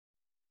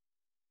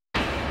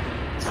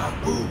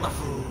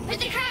Zoboomafoo with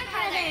the Kratt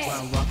Brothers.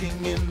 While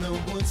walking in the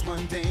woods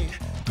one day,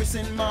 Chris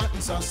and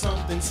Martin saw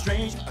something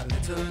strange. A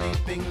little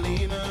leaping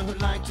lemur who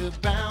liked to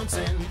bounce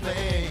and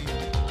play.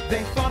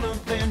 They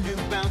followed their new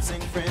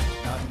bouncing friend,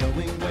 not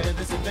knowing where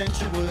this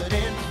adventure would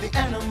end. The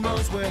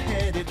animals were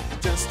headed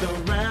just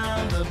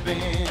around the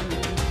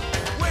bend.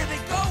 Where are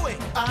they going?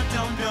 I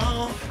don't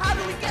know. How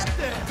do we get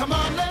there? Come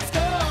on, let's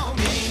go.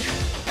 Me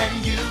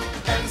and you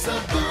and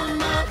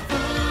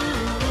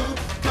Zoboomafoo.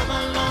 Come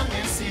along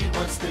and see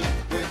what's new.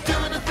 We're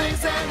doing the things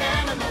that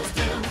animals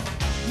do.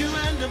 New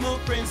animal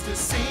friends to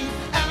see.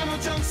 Animal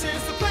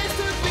Junction's the place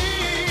to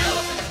be.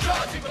 Elephants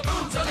charging,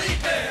 baboons are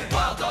leaping.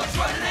 Wild dogs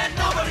running and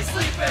nobody's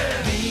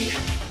sleeping. Me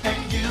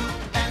and you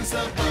and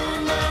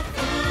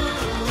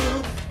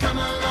Zoboomafoo. Come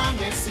along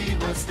and see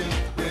what's new.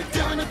 We're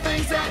doing the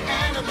things that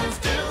animals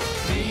do.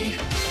 Me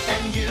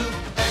and you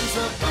and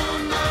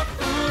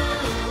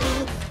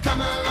Zoboomafoo.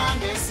 Come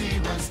along and see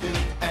what's new.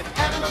 At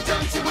Animal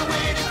Junction, we're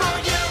waiting for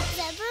you.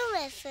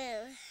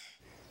 Zoboomafoo.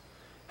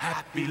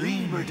 Happy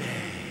Lemur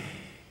Day.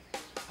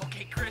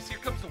 Okay, Chris, here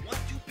comes the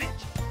 1-2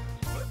 pitch.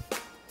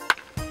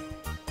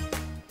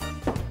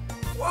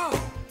 Whoa!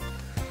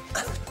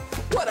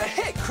 What a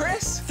hit,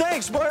 Chris!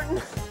 Thanks,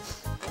 Martin.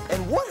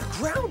 And what a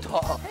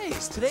groundhog! Hey,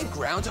 is today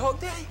Groundhog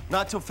Day?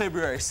 Not till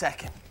February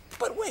 2nd.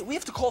 But wait, we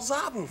have to call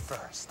Zoboo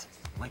first.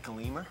 Like a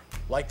lemur?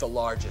 Like the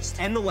largest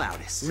And the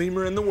loudest.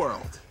 lemur in the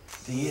world,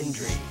 the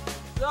Indri.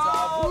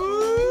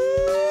 Zoboo!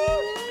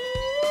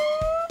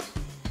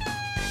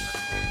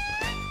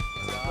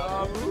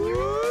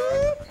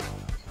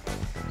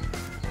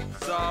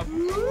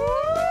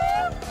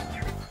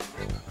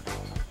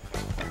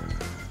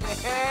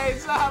 Hey,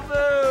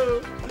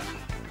 Zoboo!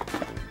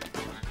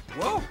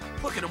 Whoa,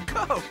 look at him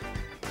go.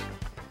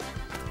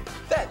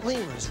 That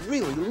lemur is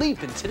really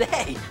leaping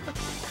today.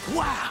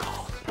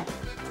 Wow!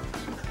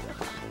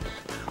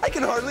 I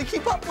can hardly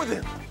keep up with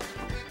him.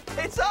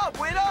 It's up,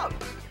 wait up!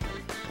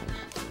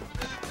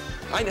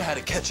 I know how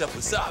to catch up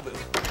with Zoboo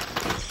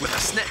with a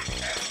snack.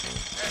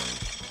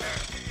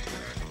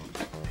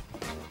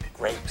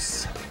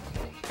 Grapes.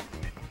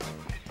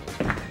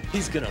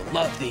 He's gonna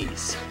love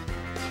these.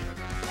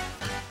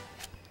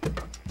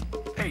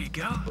 There you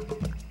go.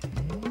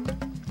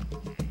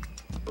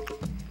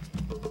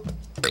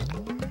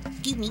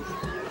 Give me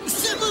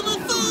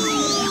Zoboomafoo!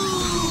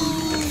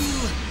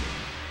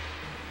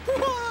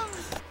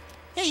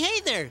 Hey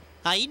there.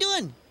 How you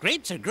doing?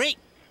 Grapes are great.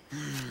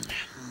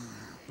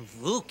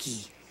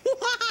 Vookie.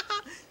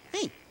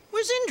 Hey,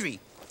 where's Indri?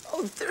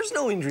 Oh, there's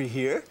no Indri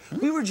here.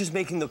 We were just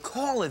making the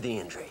call of the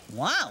Indri.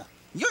 Wow,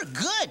 you're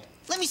good.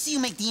 Let me see you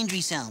make the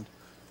Indri sound.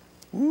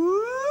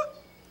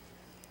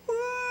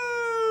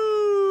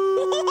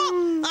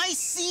 I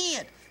see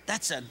it.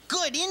 That's a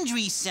good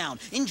Indri sound.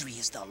 Indri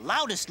is the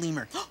loudest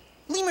lemur.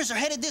 Lemurs are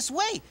headed this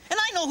way, and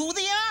I know who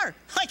they are.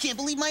 I can't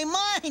believe my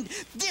mind.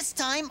 This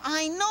time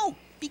I know,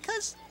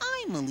 because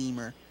I'm a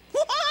lemur.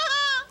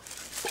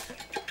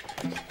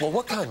 Well,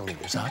 what kind of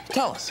lemur, Zob?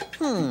 Tell us.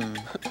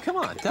 Come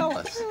on, tell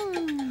us.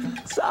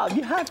 Zob,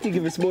 you have to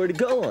give us more to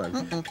go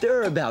on. There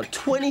are about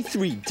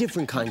 23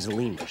 different kinds of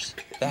lemurs.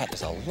 That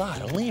is a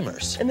lot of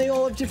lemurs. And they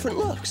all have different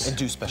looks. And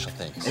do special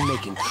things. And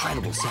make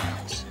incredible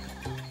sounds.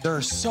 There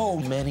are so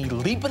many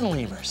leaping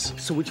lemurs.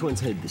 So which one's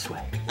headed this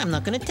way? I'm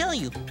not gonna tell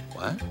you.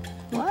 What?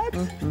 What?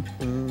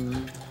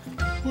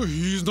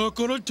 He's not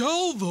gonna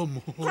tell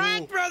them.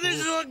 Kratt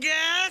Brothers will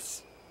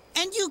guess.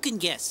 And you can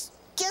guess.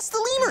 Guess the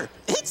lemur.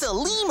 It's a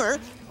lemur.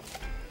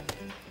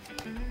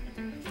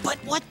 But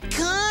what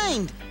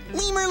kind?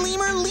 Lemur,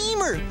 lemur,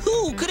 lemur.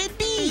 Who could it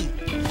be?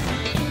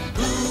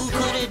 Who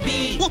could it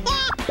be?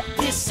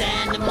 This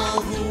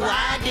animal who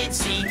I did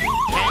see.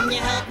 Can you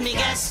help me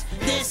guess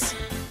this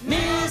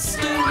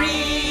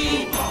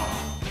mystery?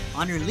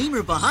 On her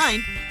lemur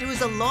behind, there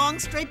was a long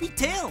stripy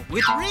tail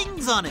with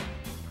rings on it.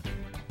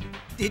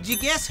 Did you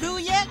guess who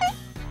yet?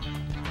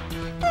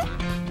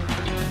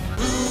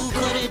 Who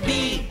could it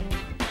be?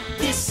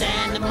 This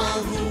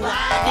animal who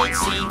I did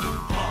see.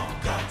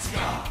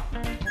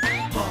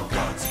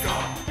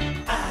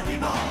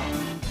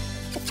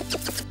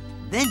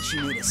 Then she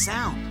made a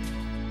sound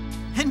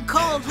and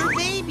called her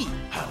baby.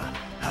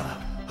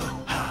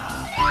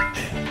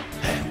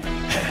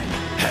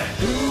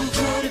 Who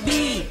could it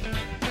be?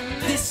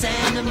 This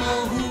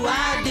animal who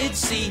I did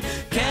see.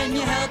 Can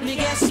you help me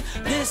guess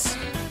this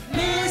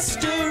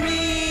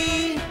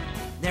mystery?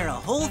 They're a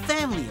whole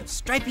family of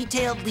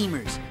stripy-tailed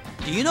lemurs.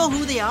 Do you know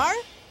who they are?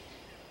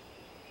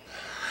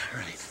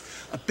 Right.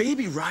 A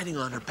baby riding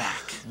on her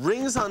back.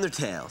 Rings on their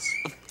tails.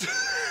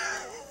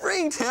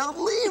 Ring-tailed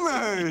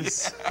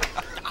lemurs!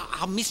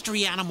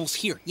 Mystery animals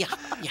here. Yeah.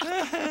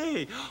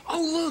 Hey! Oh,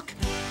 look!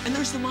 And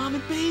there's the mom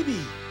and baby.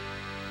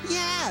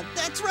 Yeah,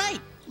 that's right.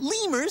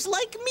 Lemurs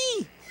like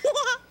me.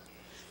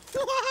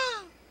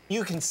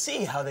 You can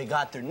see how they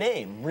got their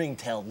name,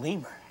 ring-tailed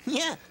lemur.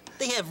 Yeah,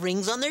 they have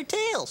rings on their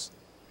tails.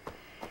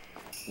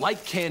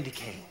 Like candy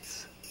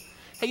canes.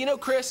 Hey, you know,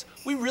 Chris,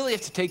 we really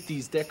have to take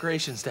these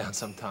decorations down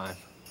sometime.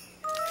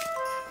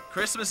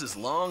 Christmas is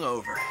long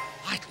over.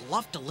 I'd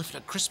love to lift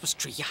a Christmas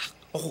tree. Yeah.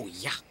 Oh,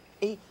 yeah.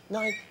 8,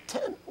 9,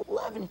 10,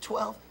 11,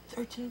 12,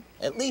 13.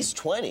 At least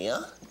 20,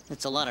 huh?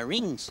 That's a lot of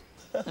rings.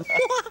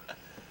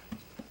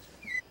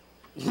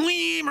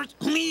 Lemurs.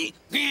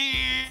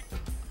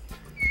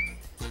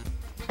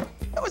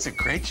 That was a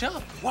great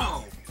jump.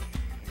 Whoa.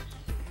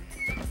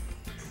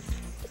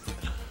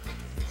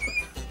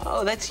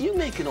 Oh, that's you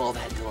making all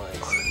that noise.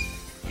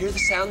 Hear the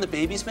sound the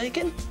baby's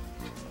making?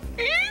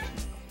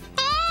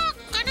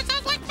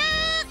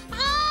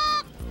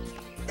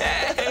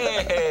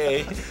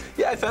 Hey!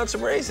 Yeah, I found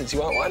some raisins.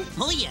 You want one?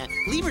 Oh, yeah.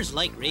 Lemurs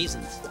like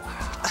raisins.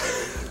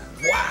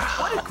 Wow!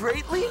 What a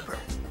great lemur!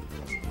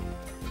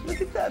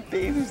 Look at that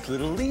baby's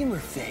little lemur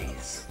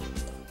face.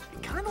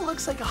 It kind of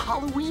looks like a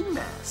Halloween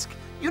mask.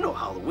 You know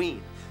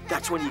Halloween.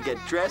 That's when you get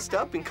dressed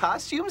up in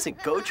costumes and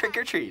go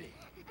trick-or-treating.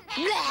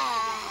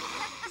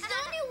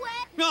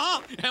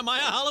 Oh, am I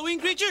a Halloween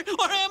creature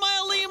or am I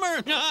a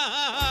lemur?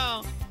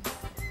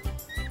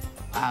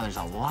 Wow, there's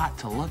a lot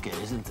to look at,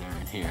 isn't there,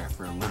 in here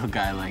for a little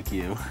guy like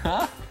you?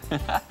 Huh?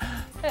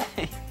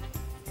 Hey,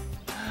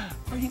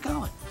 where are you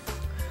going?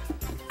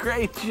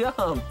 Great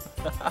jump.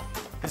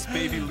 This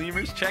baby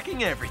lemur's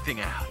checking everything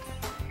out.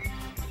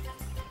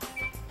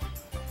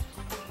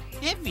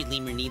 Every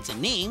lemur needs a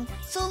name,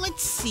 so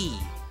let's see.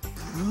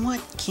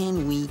 What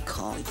can we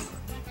call you?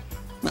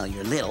 Well,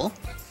 you're little,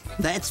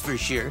 that's for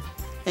sure.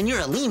 And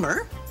you're a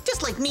lemur,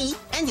 just like me,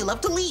 and you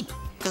love to leap,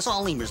 because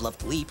all lemurs love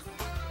to leap.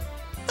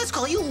 Let's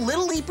call you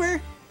Little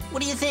Leaper.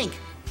 What do you think?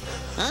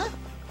 Huh?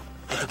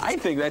 I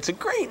think that's a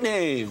great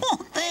name. Oh,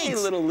 thanks. Hey,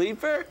 Little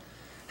Leaper.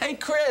 Hey,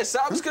 Chris,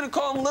 I was gonna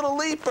call him Little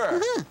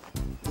Leaper.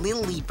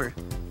 Little Leaper.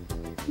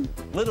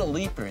 Little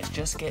Leaper is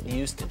just getting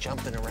used to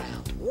jumping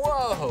around.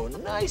 Whoa,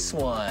 nice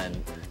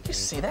one. You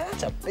see that?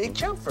 That's a big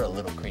jump for a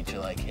little creature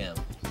like him.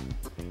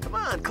 Come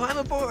on, climb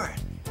aboard.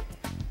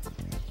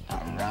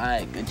 All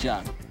right, good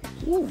job.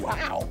 Ooh,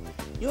 wow,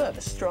 you have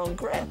a strong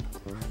grip.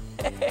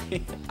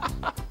 Hey,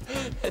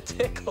 it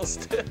tickles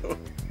too.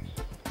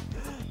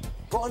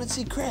 Go on and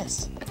see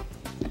Chris.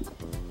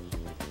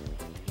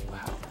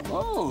 Wow,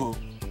 whoa.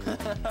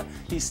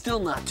 He's still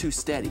not too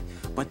steady,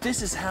 but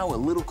this is how a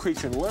little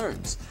creature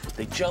learns.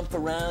 They jump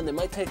around, they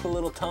might take a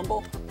little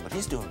tumble, but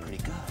he's doing pretty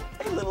good.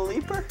 Hey, Little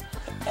Leaper.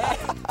 Hey.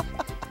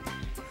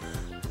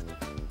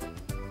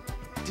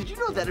 Did you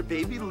know that a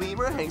baby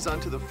lemur hangs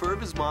onto the fur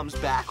of his mom's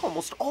back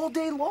almost all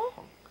day long?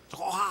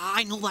 Oh,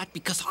 I know that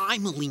because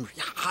I'm a lemur.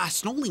 Yeah, a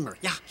snow lemur.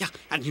 Yeah.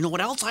 And you know what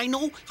else I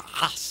know?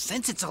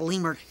 Since it's a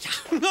lemur.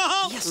 Yeah.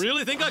 Yes.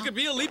 Really think I could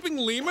be a leaping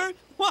lemur?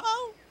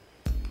 Wow.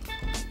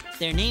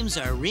 Their names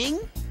are Ring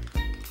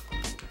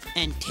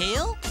and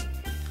Tail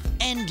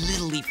and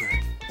Little Leaper.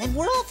 And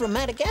we're all from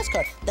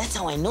Madagascar. That's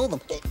how I know them.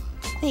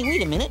 Hey,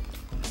 wait a minute.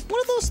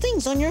 What are those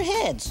things on your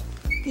heads?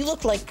 You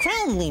look like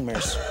crown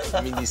lemurs. I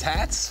mean, these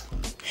hats?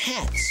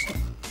 Hats?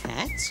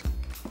 Hats?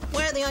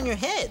 Why are they on your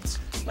heads?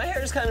 My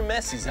hair is kind of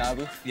messy,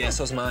 Zoboo. Yeah,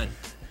 so's mine.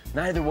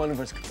 Neither one of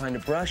us could find a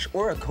brush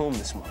or a comb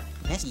this morning.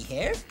 Messy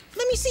hair?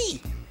 Let me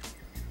see.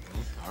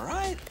 All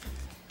right.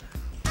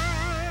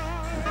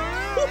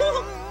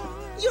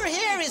 Your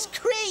hair is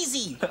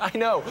crazy. I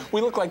know,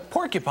 we look like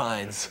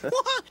porcupines.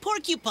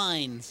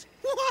 Porcupines.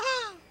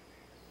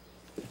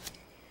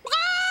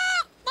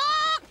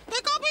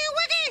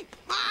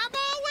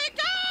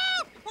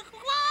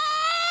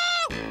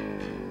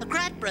 The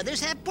Kratt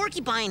Brothers have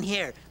porcupine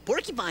hair.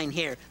 Porcupine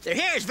hair. Their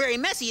hair is very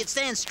messy. It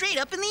stands straight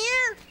up in the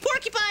air.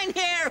 Porcupine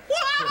hair.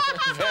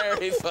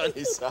 Very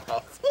funny,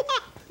 Zob.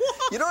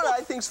 You know what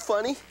I think's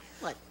funny?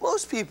 What?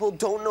 Most people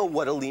don't know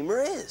what a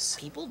lemur is.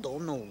 People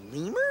don't know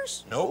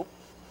lemurs? Nope.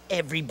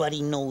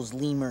 Everybody knows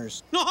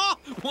lemurs.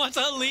 What's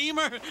a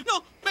lemur?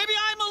 No, maybe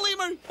I'm a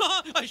lemur.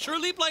 I sure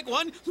leap like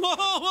one.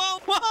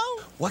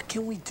 What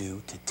can we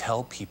do to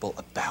tell people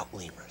about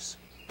lemurs?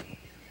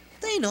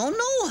 They don't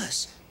know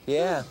us.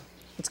 Yeah.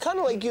 It's kind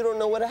of like you don't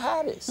know what a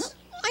hat is.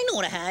 I know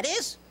what a hat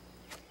is.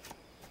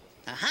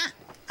 Aha.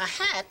 A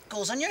hat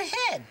goes on your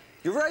head.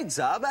 You're right,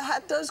 Zob. A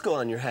hat does go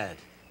on your head.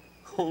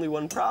 Only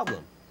one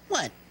problem.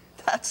 What?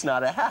 That's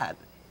not a hat.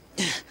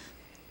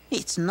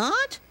 It's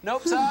not?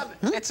 Nope, Zob.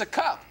 It's a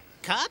cup.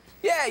 Cup?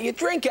 Yeah, you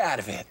drink out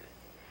of it.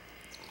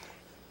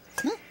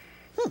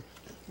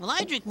 Well,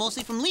 I drink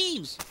mostly from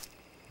leaves.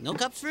 No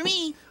cups for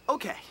me.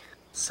 Okay.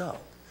 So,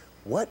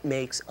 what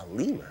makes a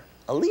lemur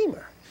a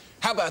lemur?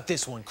 How about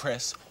this one,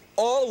 Chris?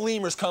 All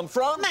lemurs come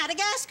from...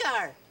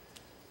 Madagascar.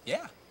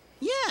 Yeah.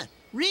 Yeah,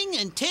 Ring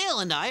and Tail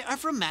and I are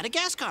from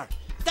Madagascar.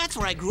 That's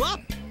where I grew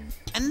up.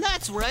 And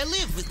that's where I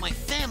live with my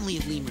family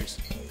of lemurs.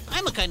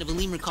 I'm a kind of a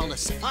lemur called a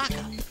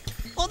safaka.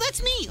 Oh,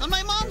 that's me on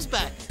my mom's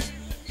back.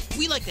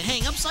 We like to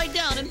hang upside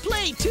down and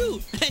play,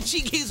 too. And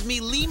she gives me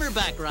lemur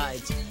back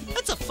rides.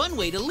 That's a fun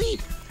way to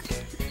leap.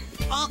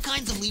 All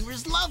kinds of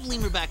lemurs love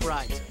lemur back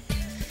rides.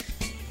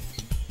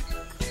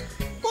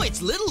 Boy,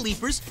 it's Little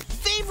Leaper's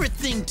favorite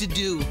thing to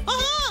do.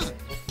 Aha!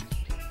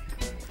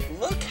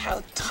 Look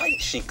how tight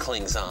she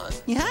clings on.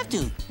 You have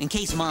to, in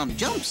case Mom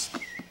jumps.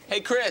 Hey,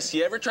 Chris,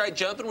 you ever tried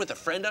jumping with a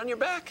friend on your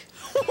back?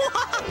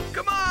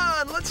 Come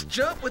on, let's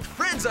jump with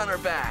friends on our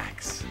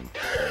backs.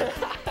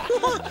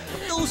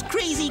 Those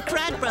crazy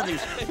Kratt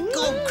Brothers.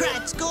 Go,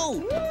 Kratts,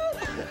 go.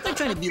 They're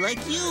trying to be like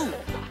you.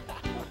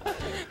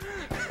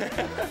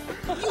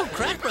 You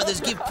Kratt Brothers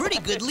give pretty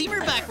good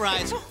lemur back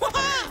rides.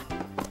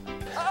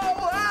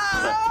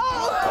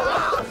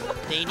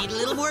 They need a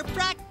little more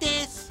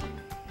practice.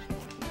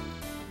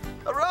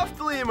 A ruffed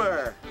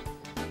lemur.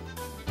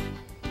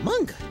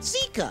 Munga,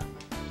 Zika.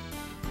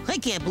 I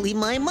can't believe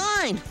my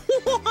mind.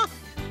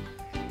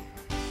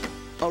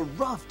 A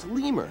ruffed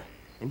lemur.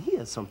 And he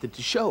has something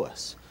to show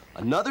us.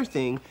 Another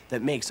thing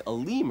that makes a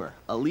lemur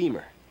a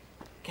lemur.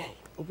 Okay,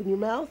 open your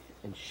mouth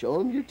and show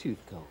him your tooth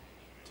comb.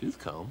 Tooth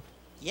comb?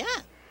 Yeah,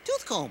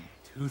 tooth comb.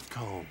 Tooth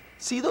comb.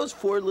 See those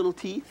 4 little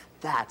teeth?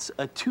 That's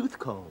a tooth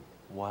comb.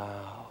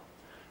 Wow.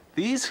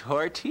 These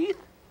 4 teeth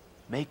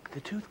make the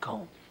tooth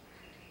comb.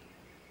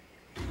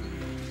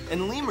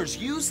 And lemurs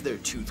use their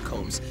tooth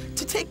combs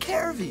to take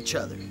care of each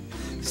other.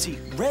 See,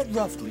 red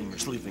ruffed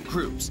lemurs live in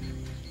groups.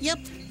 Yep,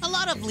 a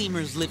lot of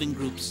lemurs live in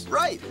groups.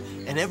 Right,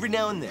 and every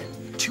now and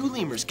then, 2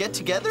 lemurs get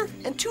together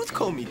and tooth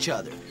comb each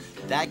other.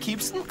 That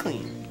keeps them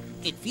clean.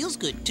 It feels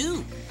good,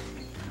 too.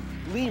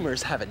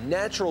 Lemurs have a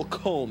natural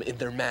comb in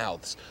their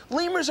mouths.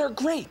 Lemurs are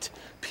great.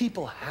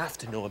 People have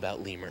to know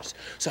about lemurs.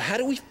 So how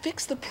do we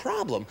fix the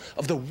problem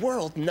of the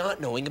world not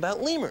knowing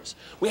about lemurs?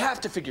 We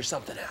have to figure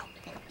something out.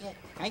 Yeah,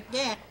 right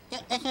there. Yeah,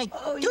 that's my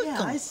Oh, tooth yeah,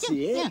 comb. I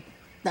see it. Yeah,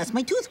 that's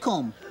my tooth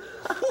comb.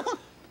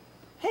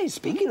 Hey,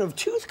 speaking of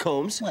tooth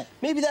combs, What?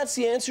 maybe that's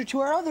the answer to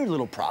our other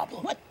little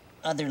problem. What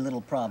other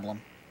little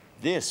problem?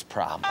 This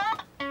problem.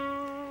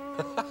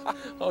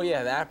 Oh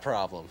yeah, that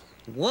problem.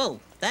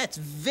 Whoa, that's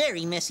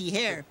very messy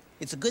hair.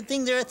 It's a good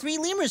thing there are 3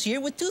 lemurs here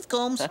with tooth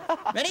combs.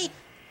 Ready?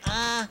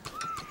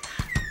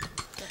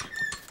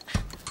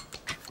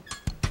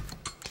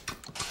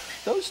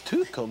 Those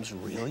tooth combs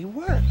really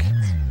work.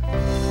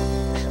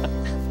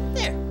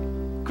 There.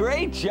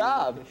 Great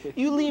job.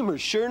 You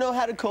lemurs sure know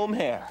how to comb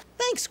hair.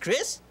 Thanks,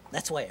 Chris.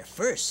 That's why our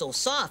fur is so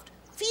soft.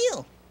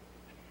 Feel.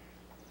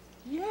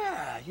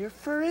 Yeah, your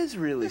fur is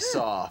really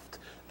soft.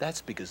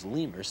 That's because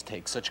lemurs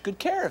take such good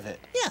care of it.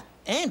 Yeah,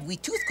 and we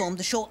tooth comb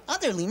to show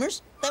other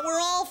lemurs that we're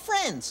all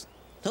friends.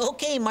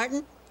 Okay,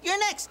 Martin, you're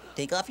next.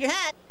 Take off your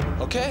hat.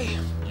 Okay,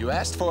 you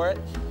asked for it.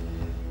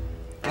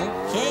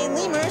 Okay,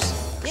 lemurs,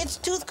 it's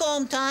tooth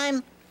comb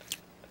time.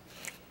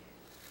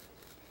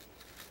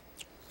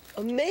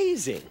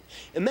 Amazing.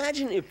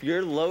 Imagine if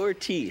your lower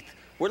teeth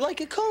were like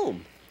a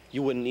comb.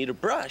 You wouldn't need a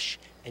brush,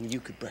 and you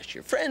could brush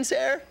your friend's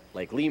hair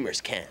like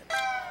lemurs can.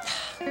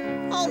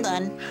 All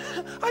done.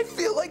 I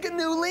feel like a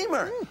new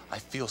lemur. I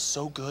feel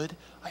so good,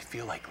 I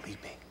feel like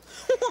leaping.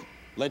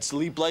 Let's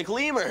leap like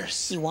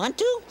lemurs. You want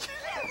to?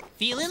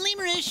 Feeling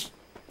lemurish.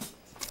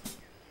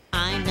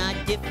 I'm not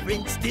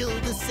different, still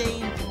the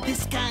same.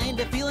 This kind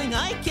of feeling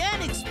I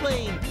can't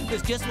explain.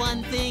 There's just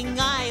one thing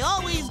I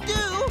always do.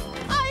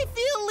 I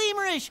feel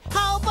lemurish.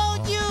 How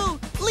about you?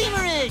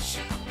 Lemurish.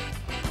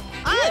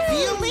 I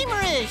feel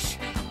lemurish.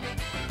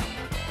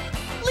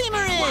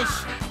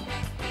 Lemurish.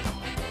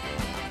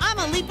 I'm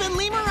a leaping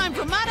lemur. I'm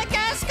from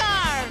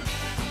Madagascar.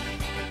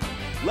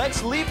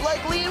 Let's leap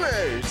like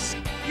lemurs.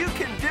 You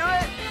can do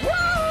it.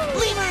 Woo!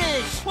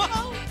 Lemurish.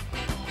 Whoa.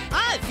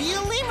 I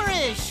feel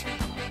lemurish.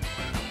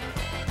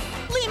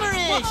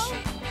 Lemurish. Whoa.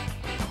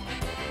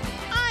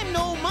 I'm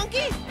no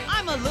monkey.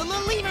 I'm a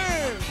little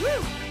lemur.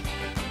 Woo.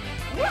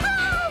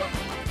 Woohoo!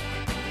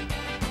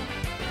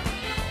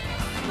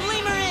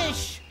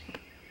 Lemurish.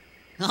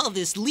 All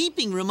this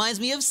leaping reminds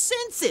me of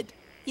Sense It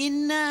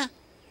in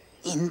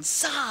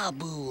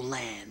Zoboo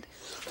land.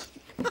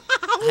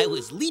 I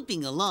was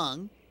leaping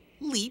along,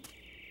 leap,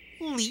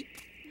 leap,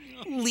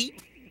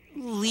 leap,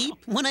 leap,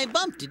 when I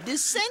bumped into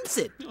Sense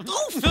It.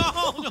 Oof.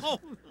 No.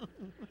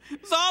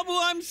 Zoboo,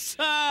 I'm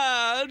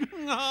sad.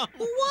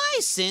 Why,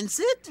 Sense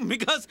It?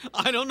 Because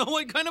I don't know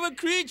what kind of a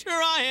creature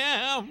I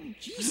am.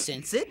 Gee,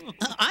 Sense It,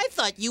 I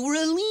thought you were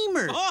a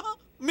lemur. Huh?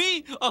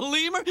 Me? A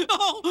lemur?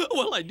 Oh,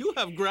 well, I do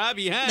have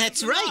grabby hands.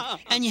 That's right.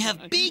 And you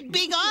have big,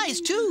 big eyes,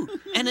 too.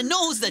 And a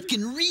nose that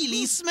can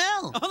really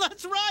smell. Oh,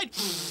 that's right.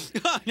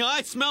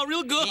 I smell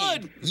real good.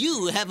 And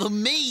you have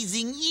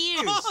amazing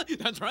ears.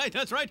 That's right,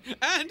 that's right.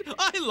 And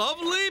I love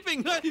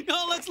leaping.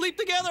 Let's leap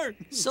together.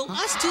 So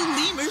us 2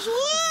 lemurs,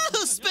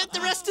 woo, spent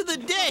the rest of the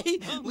day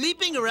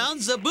leaping around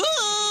Zoboomafoo.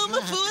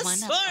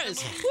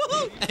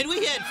 And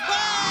we had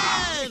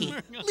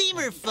fun.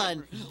 Lemur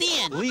fun. The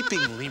end.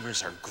 Leaping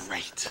lemurs are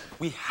great.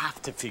 We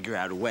have to figure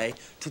out a way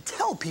to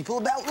tell people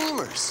about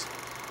lemurs.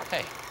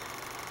 Hey,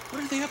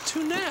 what are they up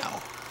to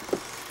now?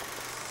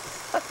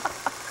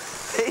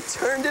 They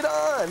turned it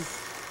on.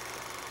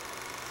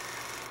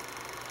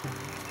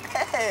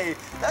 Hey,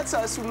 that's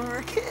us when we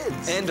were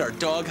kids. And our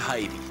dog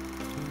Heidi.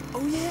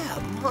 Oh yeah,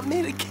 Mom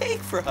made a cake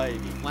for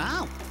Heidi.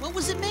 Wow, what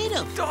was it made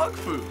of? Dog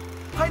food.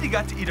 Heidi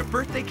got to eat a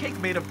birthday cake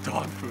made of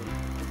dog food.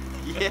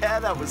 Yeah,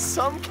 that was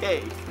some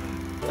cake.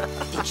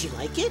 Did you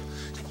like it?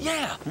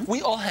 Yeah,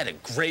 we all had a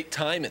great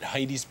time at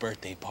Heidi's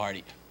birthday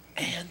party.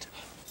 And,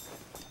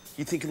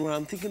 You thinking what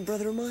I'm thinking,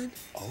 brother of mine?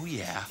 oh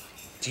yeah,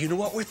 do you know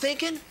what we're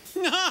thinking?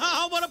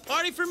 What a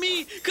party for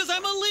me, because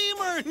I'm a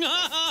lemur.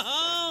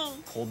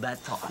 Hold that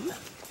thought.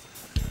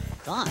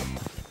 Thought?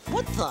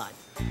 What thought?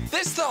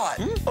 This thought!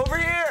 Over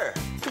here!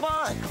 Come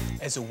on!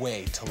 As a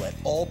way to let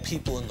all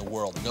people in the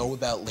world know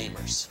about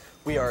lemurs.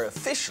 We are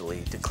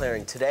officially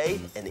declaring today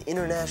an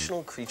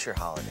international creature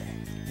holiday.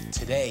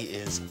 Today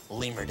is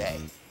Lemur Day.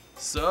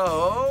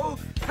 So,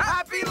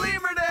 happy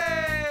Lemur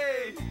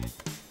Day!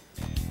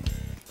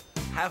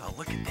 Have a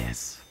look at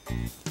this.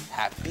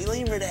 Happy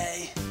Lemur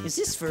Day. Is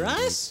this for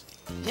us?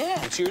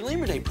 Yeah, it's your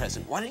Lemur Day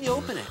present. Why don't you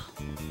open it?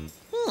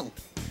 Oh,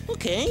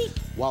 okay.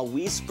 While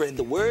we spread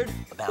the word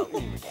about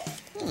Lemur Day.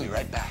 We'll be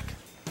right back.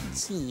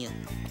 Let's see.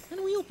 How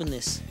do we open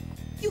this?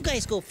 You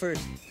guys go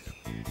first.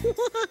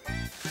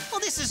 Oh,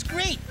 this is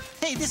great.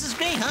 Hey, this is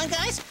great, huh,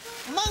 guys?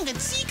 Manga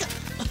Zika.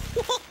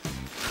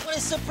 What a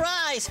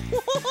surprise.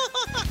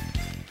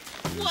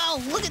 Wow,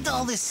 look at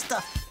all this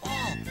stuff.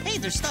 Oh, hey,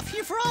 there's stuff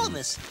here for all of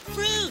us.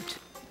 Fruit.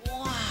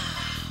 Wow.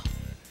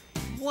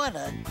 What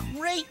a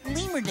great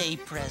Lemur Day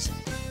present.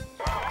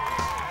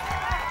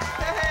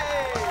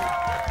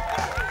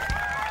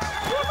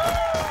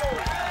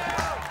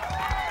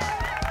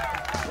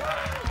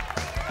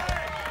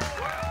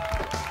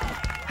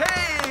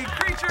 Hey,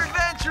 creature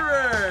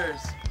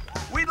adventurers!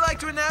 We'd like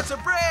to announce a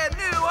brand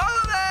new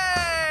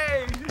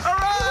holiday! All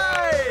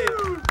right!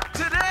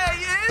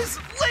 Today is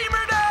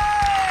Lemur Day!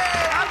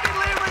 Happy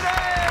Lemur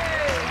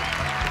Day!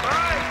 All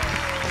right,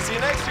 see you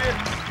next year.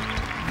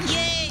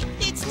 Yay,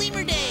 it's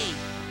Lemur Day.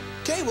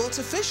 Okay, well, it's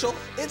official.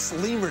 It's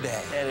Lemur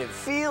Day. And it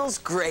feels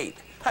great.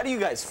 How do you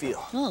guys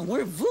feel? Oh,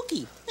 we're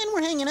Vookie, and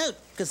we're hanging out,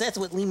 because that's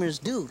what lemurs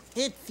do.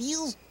 It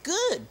feels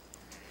good.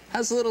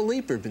 How's little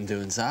Leaper been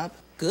doing, Zob?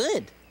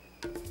 Good.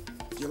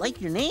 You like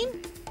your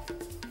name?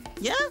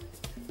 Yeah?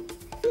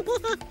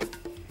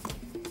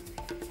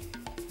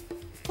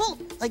 Well,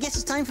 I guess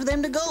it's time for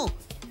them to go.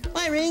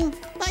 Bye, Ring.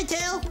 Bye,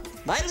 Tail.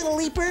 Bye, little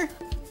Leaper.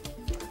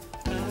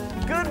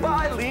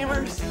 Goodbye,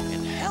 lemurs.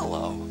 And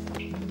hello.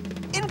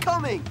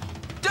 Incoming!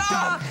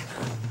 Duck!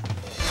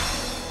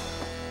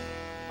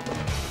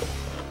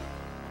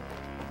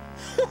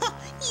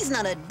 He's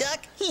not a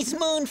duck. He's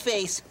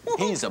Moonface.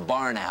 He's a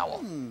barn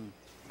owl.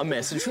 A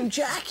message from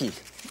Jackie.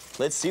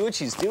 Let's see what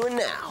she's doing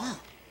now.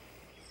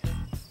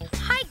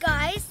 Hi,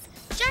 guys.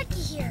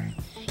 Jackie here.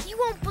 You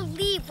won't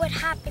believe what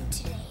happened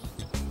today.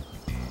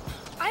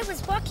 I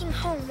was walking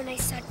home when I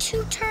saw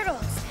two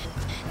turtles.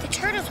 The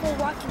turtles were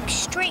walking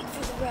straight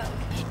for the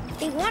road.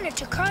 They wanted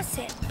to cross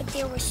it, but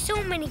there were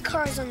so many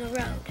cars on the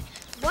road.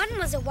 One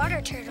was a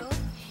water turtle.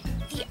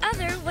 The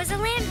other was a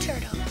land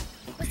turtle.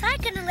 Was I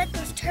gonna let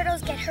those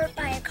turtles get hurt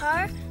by a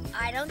car?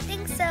 I don't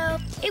think so.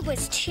 It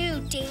was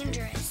too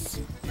dangerous.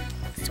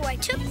 So I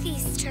took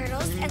these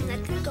turtles and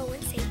let them go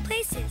in safe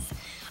places.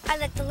 I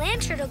let the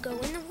land turtle go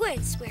in the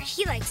woods where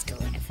he likes to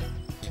live.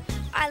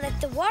 I let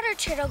the water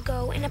turtle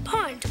go in a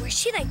pond where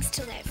she likes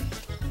to live.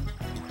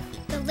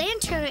 The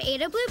land turtle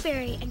ate a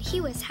blueberry and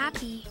he was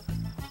happy.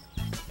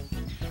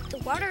 The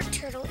water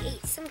turtle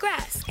ate some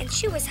grass and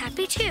she was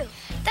happy too.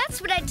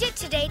 That's what I did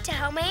today to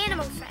help my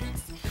animal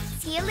friends.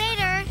 See you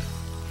later.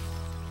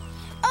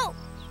 Oh,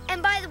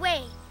 and by the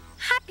way,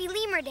 happy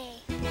Lemur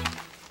Day.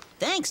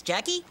 Thanks,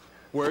 Jackie.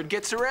 Word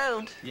gets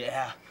around.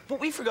 Yeah, but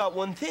we forgot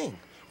one thing.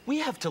 We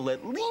have to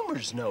let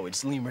lemurs know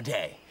it's Lemur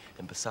Day.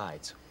 And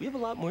besides, we have a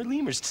lot more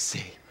lemurs to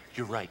see.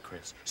 You're right,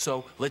 Chris.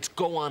 So let's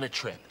go on a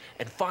trip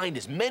and find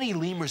as many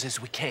lemurs as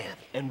we can.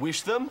 And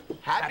wish them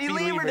Happy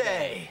Lemur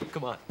Day.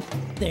 Come on.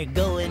 They're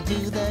going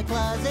to the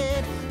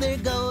closet. They're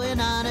going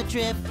on a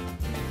trip.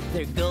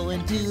 They're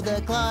going to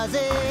the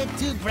closet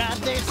to grab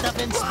their stuff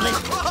and split.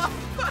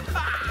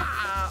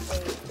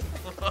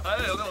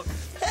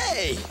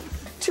 Hey,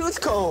 tooth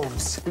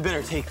combs. We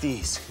better take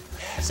these.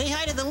 Say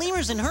hi to the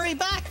lemurs and hurry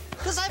back,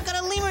 because I've got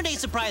a Lemur Day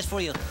surprise for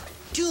you.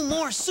 2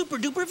 more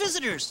super-duper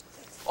visitors.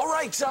 All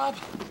right, Zob.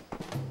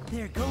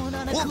 They're going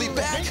on a We'll be cool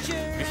back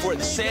adventure. before the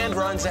They're sand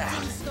going runs to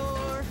out. the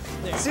store.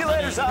 They're See you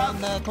later, running Zob.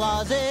 from the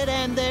closet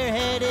and they're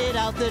headed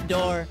out the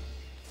door.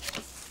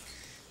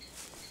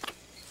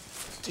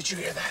 Did you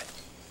hear that?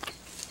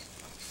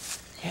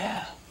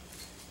 Yeah.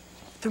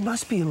 There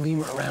must be a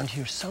lemur around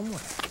here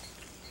somewhere.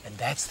 And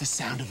that's the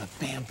sound of a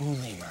bamboo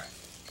lemur.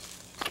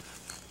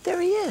 There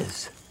he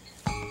is.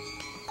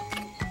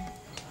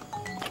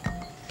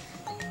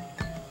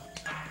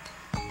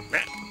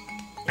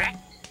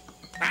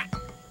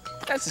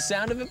 That's the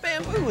sound of a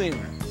bamboo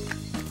lemur.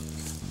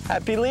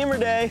 Happy Lemur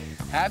Day.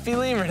 Happy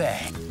Lemur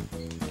Day.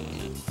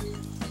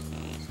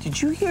 Did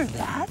you hear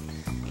that?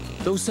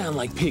 Those sound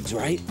like pigs,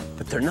 right?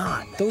 But they're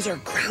not. Those are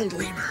ground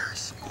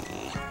lemurs.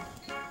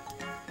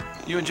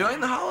 You enjoying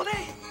the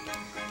holiday?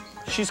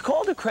 She's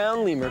called a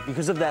crown lemur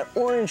because of that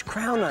orange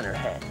crown on her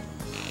head.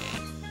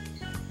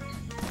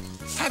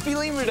 Happy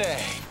Lemur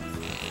Day.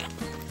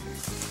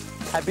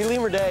 Happy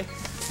Lemur Day.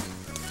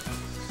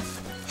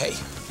 Hey,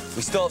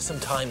 we still have some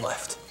time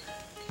left.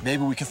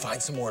 Maybe we can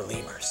find some more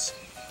lemurs.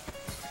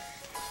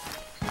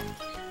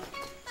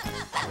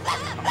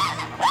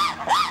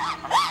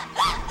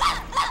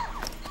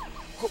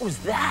 What was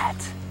that?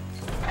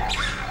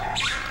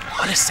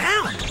 What a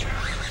sound!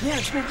 Yeah,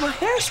 it's made my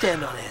hair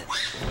stand on end.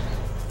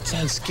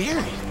 Sounds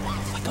scary.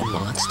 Like a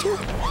monster?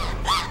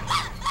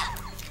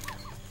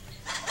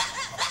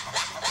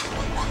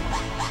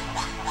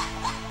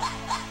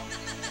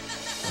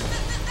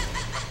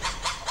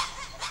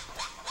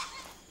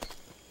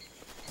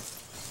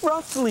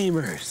 ruffed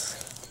lemurs.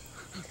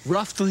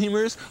 Ruffed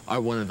lemurs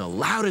are one of the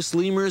loudest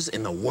lemurs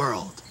in the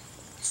world.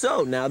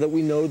 So now that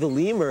we know the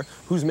lemur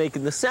who's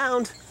making the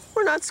sound,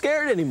 we're not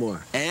scared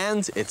anymore.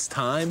 And it's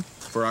time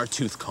for our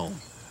tooth comb.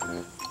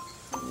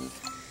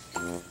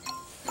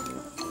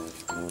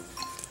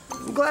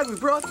 I'm glad we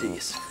brought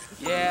these.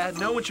 Yeah,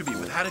 no one should be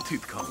without a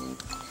tooth comb.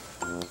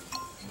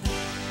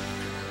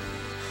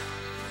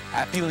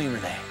 Happy Lemur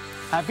Day.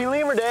 Happy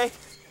Lemur Day.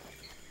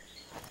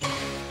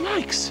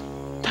 Yikes,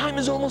 time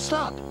is almost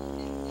up.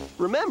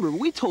 Remember,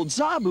 we told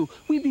Zoboo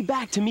we'd be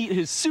back to meet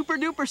his super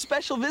duper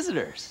special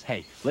visitors.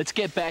 Hey, let's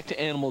get back to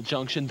Animal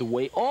Junction the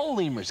way all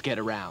lemurs get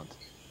around,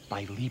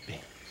 by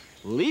leaping.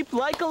 Leap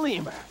like a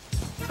lemur.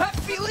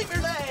 Happy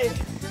Lemur Day!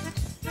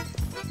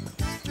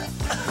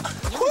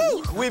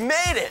 Woo! We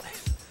made it!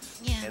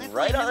 Yeah, And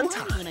right on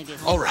time. when I get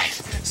home. All right,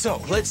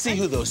 so let's see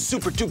who those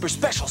super duper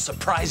special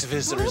surprise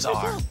visitors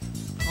are. Oh,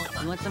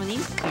 you want some of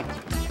these? Come here.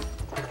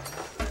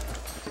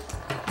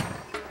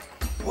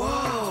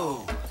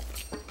 Whoa!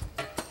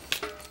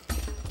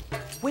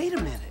 Wait a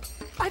minute.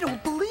 I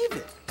don't believe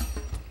it.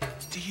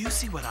 Do you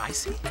see what I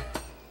see?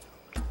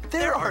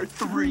 There are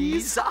 3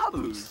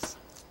 Zoboos.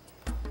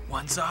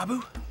 1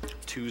 Zoboo,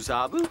 2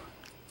 Zoboo?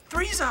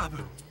 3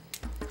 Zoboo.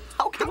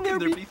 How can there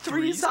be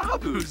 3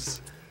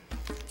 Zoboos?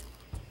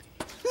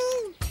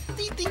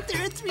 They think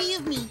there are 3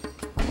 of me.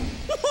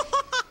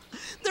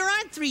 There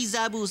aren't 3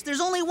 Zoboos. There's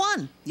only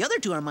 1. The other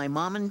 2 are my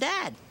mom and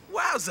dad.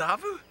 Wow,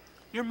 Zoboo.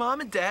 Your mom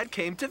and dad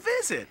came to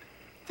visit.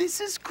 This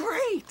is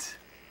great.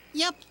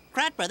 Yep,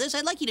 Kratt Brothers,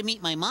 I'd like you to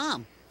meet my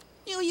mom.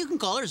 You can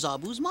call her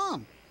Zoboo's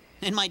mom.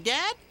 And my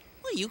dad?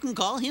 Well, you can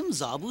call him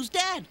Zoboo's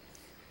dad.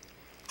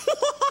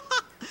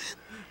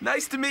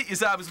 Nice to meet you,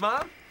 Zoboo's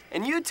mom.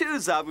 And you too,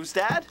 Zoboo's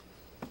dad.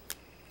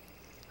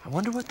 I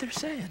wonder what they're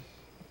saying.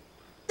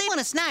 They want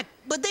a snack,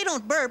 but they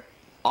don't burp.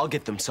 I'll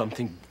get them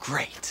something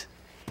great.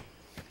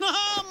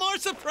 More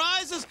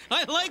surprises.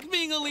 I like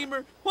being a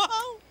lemur.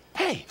 Wow.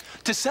 Hey,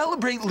 to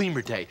celebrate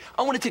Lemur Day,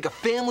 I want to take a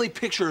family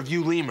picture of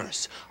you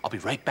lemurs. I'll be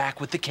right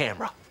back with the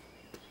camera.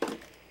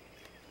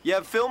 You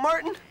have Phil,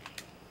 Martin?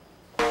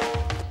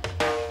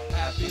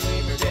 Happy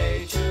Lemur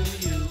Day to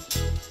you.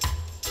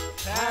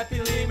 Happy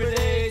Lemur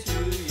Day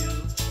to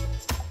you.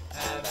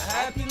 Have a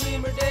happy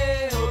Lemur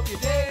Day. Hope your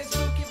day's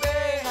spooky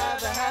bay.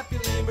 Have a happy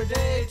Lemur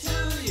Day to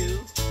you.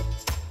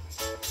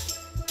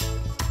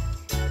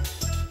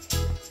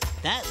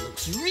 That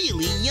looks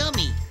really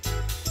yummy.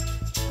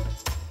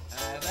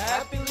 Have a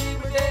happy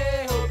Lemur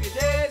Day. Hope your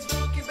day's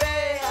spooky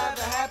bay. Have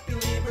a happy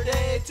Lemur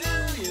Day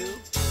to you.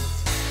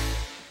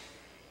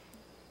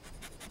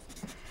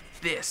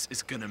 This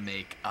is gonna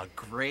make a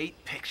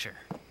great picture.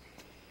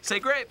 Say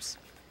grapes.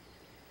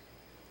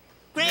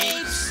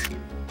 Grapes!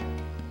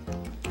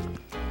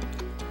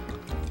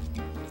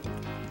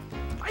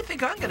 I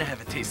think I'm gonna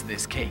have a taste of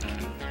this cake.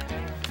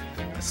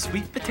 A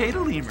sweet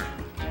potato lemur.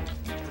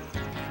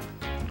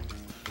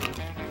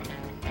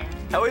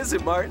 How is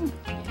it, Martin?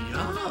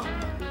 Yum.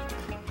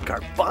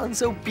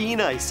 Garbanzo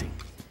bean icing.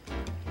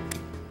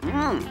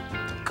 Mmm,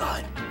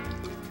 good.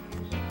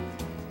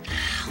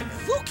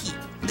 Fooky,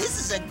 this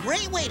is a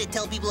great way to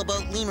tell people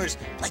about lemurs,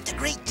 like the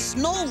great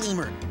snow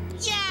lemur.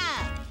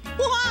 Yeah!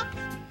 Wah!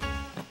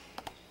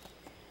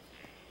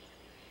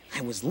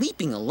 I was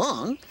leaping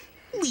along.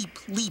 Leap,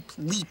 leap,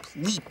 leap,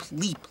 leap,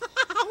 leap.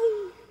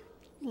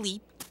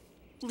 Leap,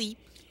 leap,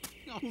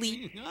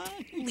 leap,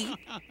 leap.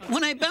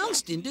 When I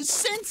bounced into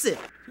Sense-It.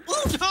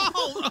 Well,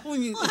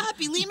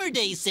 happy Lemur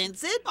Day,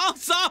 Sense-It. Oh,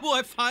 Zoboo,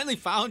 I finally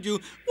found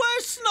you.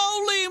 Where's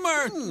Snow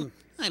Lemur?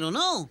 I don't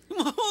know.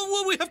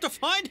 Well, we have to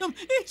find him.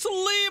 It's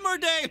Lemur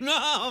Day.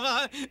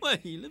 No, well,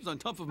 he lives on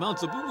top of Mount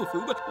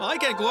Zoboomafoo, but I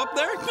can't go up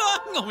there.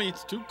 No,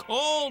 it's too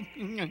cold.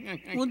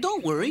 Well,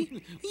 don't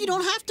worry. You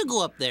don't have to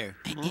go up there.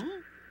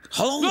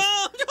 Hello?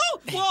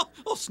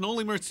 Oh, Snow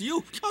Lemur, it's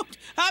you.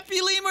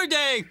 Happy Lemur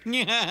Day.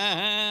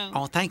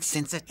 Oh, thanks,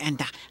 Sense-It. And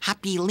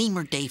happy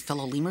Lemur Day,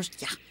 fellow lemurs.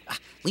 Yeah,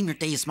 Lemur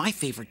Day is my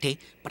favorite day,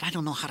 but I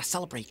don't know how to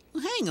celebrate.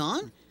 Well, hang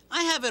on.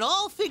 I have it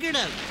all figured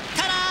out.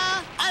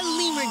 Ta-da! A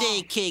Lemur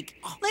Day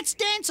cake. Let's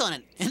dance on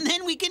it, and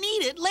then we can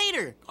eat it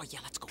later. Oh, yeah,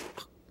 let's go.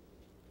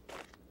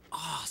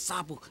 Oh,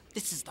 Zoboo,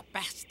 this is the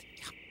best.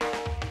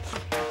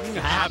 Yeah.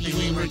 Happy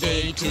Lemur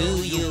Day to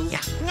you.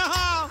 Yeah.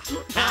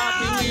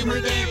 Happy Lemur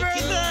Day to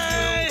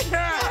you.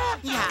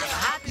 Yeah,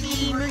 happy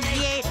Lemur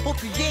Day.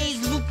 Hope your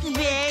day's spooky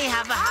day.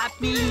 Have a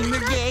happy Lemur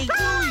Day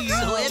to you.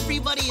 So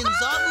everybody in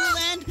Zoboo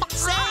Land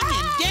sang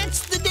and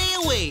danced the day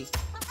away.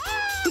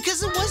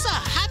 Because it was a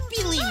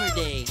happy Lemur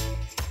Day.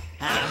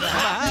 Have a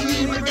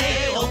happy Lemur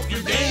Day. Hope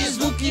your day's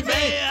spooky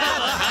day.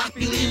 Have a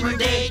happy Lemur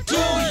Day to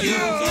you.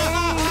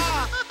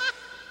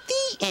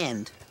 The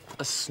end.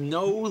 A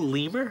snow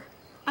lemur?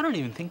 I don't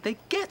even think they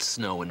get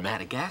snow in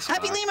Madagascar.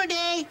 Happy Lemur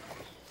Day.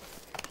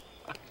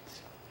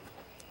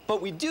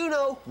 But we do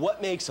know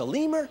what makes a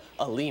lemur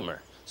a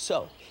lemur.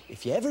 So,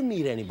 if you ever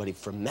meet anybody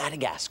from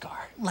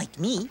Madagascar... Like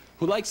me.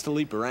 Who likes to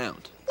leap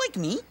around. Like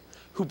me.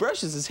 Who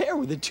brushes his hair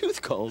with a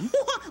tooth comb.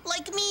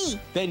 Like me.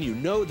 Then you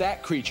know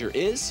that creature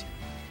is...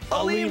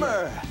 A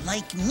lemur!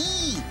 Like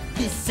me.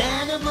 This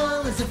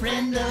animal is a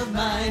friend of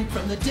mine,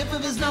 from the tip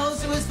of his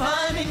nose to his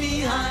climbing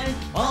behind.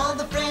 All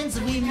the friends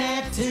that we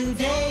met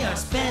today are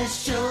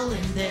special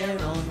in their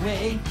own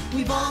way.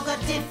 We've all got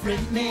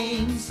different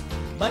names,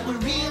 but we're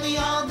really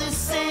all the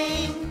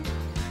same.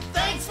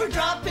 Thanks for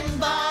dropping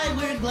by,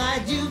 we're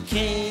glad you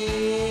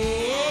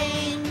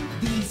came.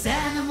 These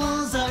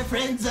animals are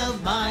friends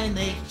of mine.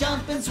 They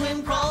jump and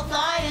swim, crawl,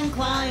 fly and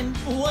climb.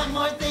 One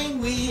more thing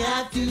we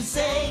have to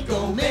say,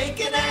 go make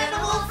an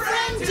animal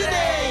friend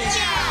today!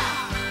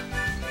 Yeah!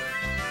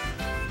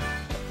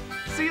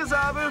 See you,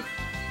 Zoboo.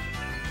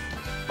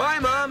 Bye,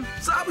 Mom.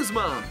 Zoboo's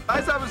mom.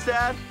 Bye, Zoboo's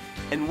dad.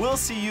 And we'll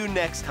see you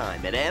next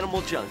time at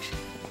Animal Junction.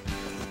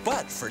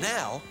 But for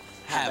now,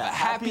 have a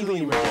happy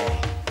Lemur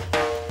Day.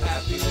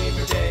 Happy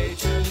Lemur Day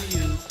to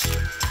you.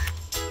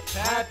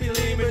 Happy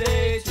Lemur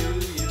Day to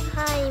you.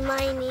 Hi,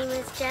 my name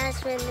is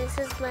Jasmine. This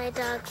is my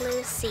dog,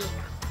 Lucy.